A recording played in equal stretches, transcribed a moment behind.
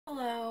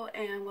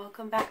and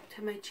welcome back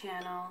to my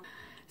channel.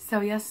 So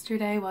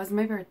yesterday was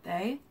my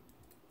birthday,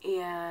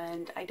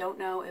 and I don't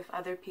know if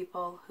other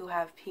people who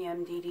have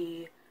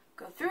PMDD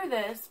go through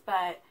this,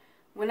 but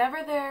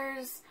whenever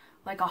there's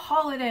like a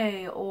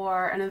holiday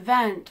or an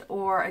event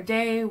or a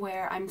day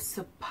where I'm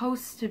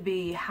supposed to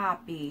be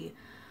happy,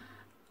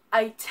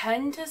 I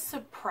tend to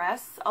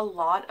suppress a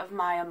lot of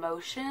my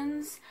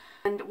emotions,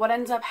 and what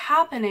ends up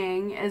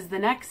happening is the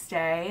next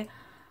day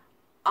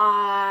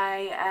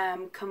I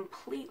am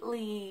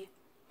completely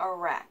a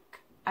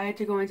wreck. I had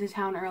to go into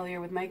town earlier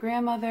with my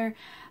grandmother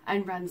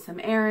and run some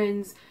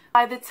errands.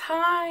 By the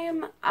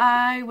time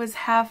I was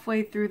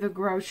halfway through the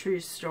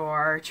grocery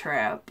store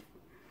trip,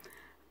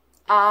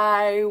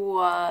 I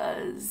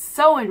was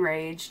so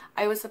enraged.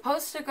 I was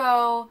supposed to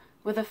go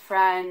with a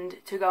friend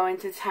to go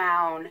into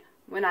town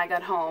when I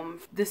got home.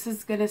 This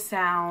is gonna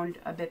sound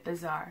a bit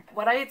bizarre.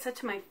 What I had said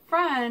to my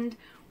friend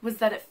was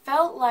that it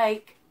felt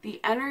like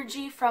the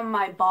energy from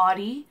my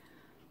body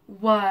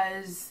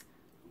was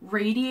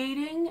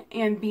radiating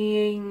and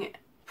being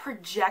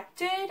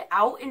projected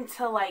out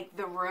into like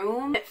the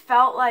room. It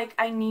felt like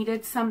I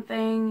needed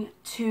something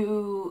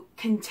to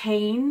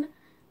contain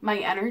my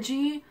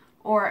energy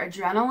or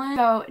adrenaline.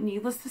 So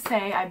needless to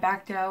say, I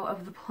backed out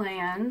of the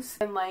plans.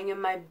 I've been laying in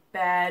my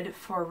bed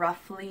for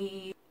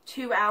roughly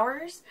 2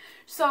 hours.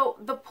 So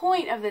the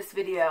point of this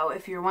video,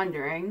 if you're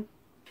wondering,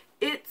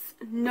 it's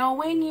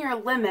knowing your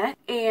limit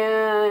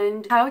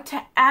and how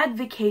to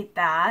advocate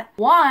that.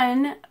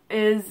 One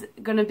is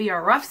going to be a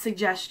rough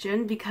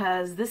suggestion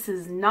because this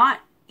is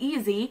not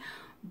easy,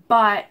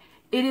 but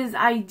it is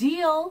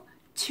ideal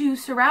to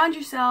surround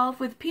yourself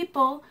with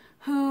people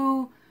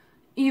who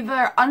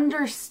either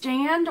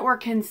understand or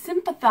can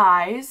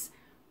sympathize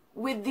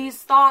with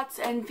these thoughts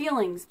and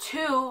feelings.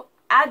 Two,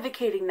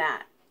 advocating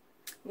that,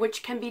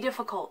 which can be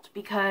difficult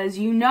because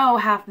you know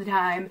half the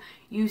time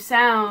you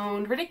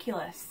sound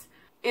ridiculous.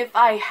 If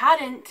I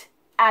hadn't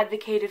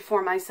advocated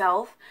for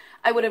myself,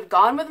 I would have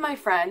gone with my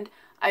friend.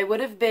 I would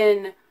have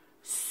been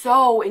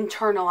so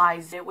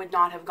internalized it would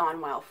not have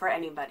gone well for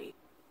anybody.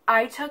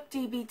 I took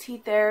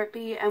DBT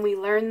therapy and we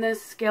learned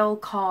this skill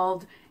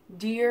called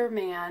Dear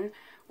Man,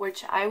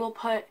 which I will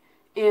put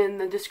in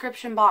the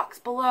description box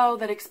below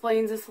that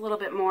explains this a little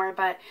bit more,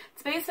 but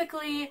it's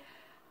basically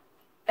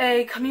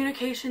a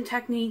communication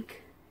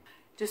technique.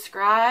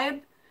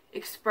 Describe,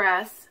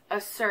 express,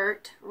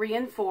 assert,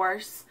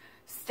 reinforce,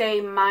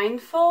 stay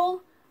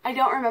mindful. I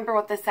don't remember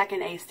what the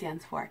second A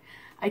stands for.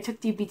 I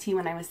took DBT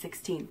when I was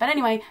 16. But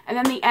anyway, and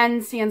then the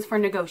N stands for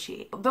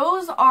negotiate.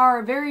 Those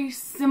are very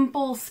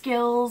simple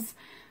skills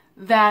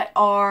that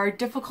are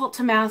difficult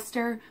to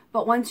master,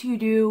 but once you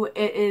do,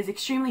 it is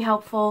extremely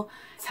helpful.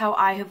 It's how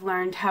I have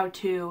learned how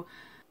to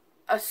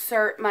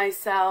assert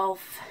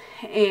myself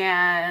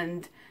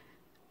and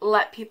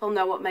let people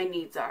know what my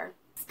needs are.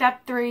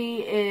 Step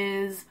 3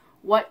 is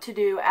what to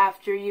do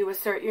after you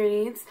assert your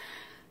needs.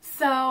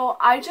 So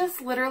I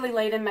just literally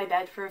laid in my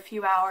bed for a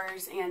few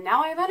hours and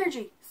now I have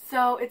energy.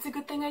 So it's a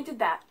good thing I did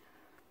that.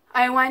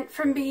 I went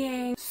from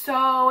being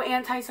so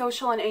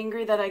antisocial and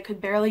angry that I could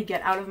barely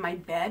get out of my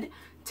bed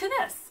to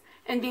this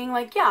and being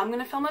like, yeah, I'm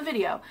gonna film a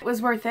video. It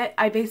was worth it.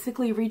 I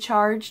basically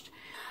recharged.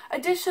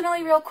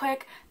 Additionally, real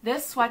quick,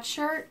 this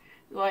sweatshirt,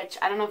 which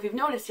I don't know if you've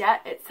noticed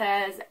yet, it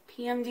says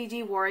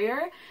PMDD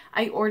Warrior.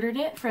 I ordered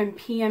it from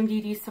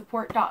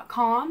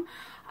pmddsupport.com.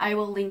 I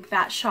will link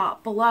that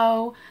shop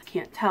below.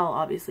 Can't tell,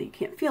 obviously you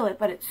can't feel it,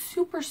 but it's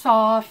super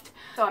soft.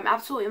 So I'm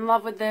absolutely in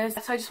love with this.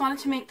 So I just wanted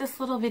to make this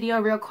little video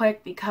real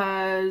quick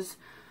because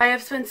I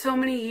have spent so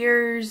many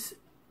years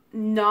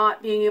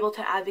not being able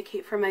to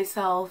advocate for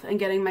myself and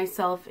getting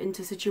myself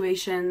into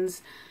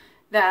situations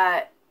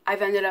that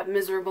I've ended up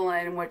miserable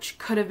in, which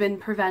could have been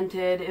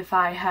prevented if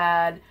I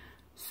had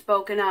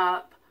spoken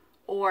up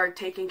or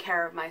taken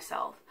care of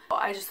myself.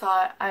 I just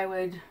thought I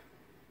would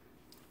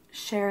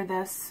share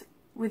this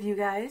with you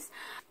guys.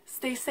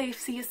 Stay safe.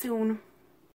 See you soon.